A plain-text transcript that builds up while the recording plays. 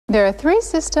There are three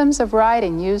systems of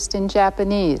writing used in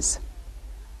Japanese: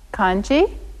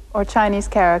 kanji, or Chinese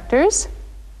characters,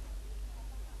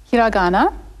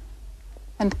 hiragana,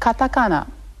 and katakana.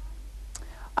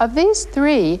 Of these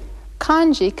three,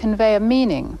 kanji convey a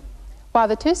meaning, while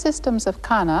the two systems of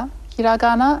kana,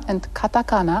 hiragana and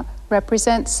katakana,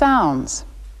 represent sounds.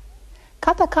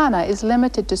 Katakana is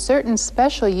limited to certain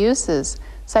special uses,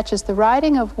 such as the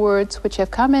writing of words which have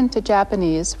come into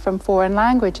Japanese from foreign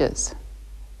languages.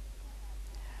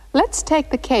 Let's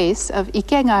take the case of ike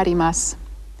ga arimasu.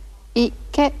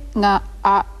 Ike ga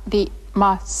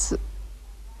arimasu.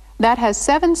 That has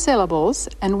 7 syllables,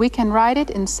 and we can write it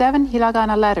in 7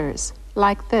 hiragana letters,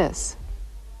 like this.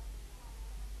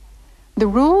 The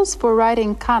rules for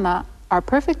writing kana are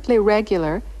perfectly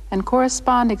regular and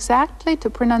correspond exactly to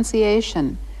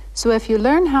pronunciation, so if you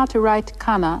learn how to write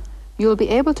kana, you'll be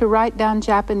able to write down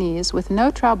Japanese with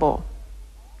no trouble.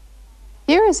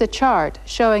 Here is a chart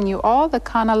showing you all the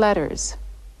kana letters.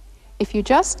 If you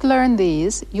just learn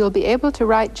these, you'll be able to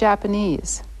write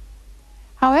Japanese.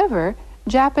 However,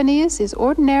 Japanese is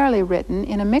ordinarily written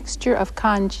in a mixture of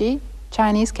kanji,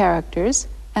 Chinese characters,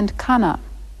 and kana.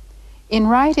 In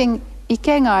writing ike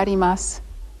ga arimasu,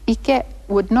 ike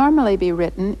would normally be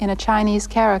written in a Chinese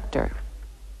character.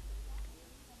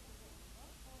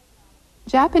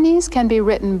 Japanese can be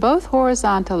written both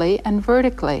horizontally and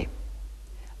vertically.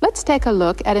 Let's take a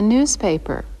look at a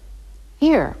newspaper.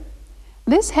 Here,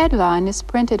 this headline is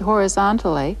printed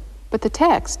horizontally, but the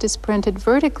text is printed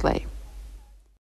vertically.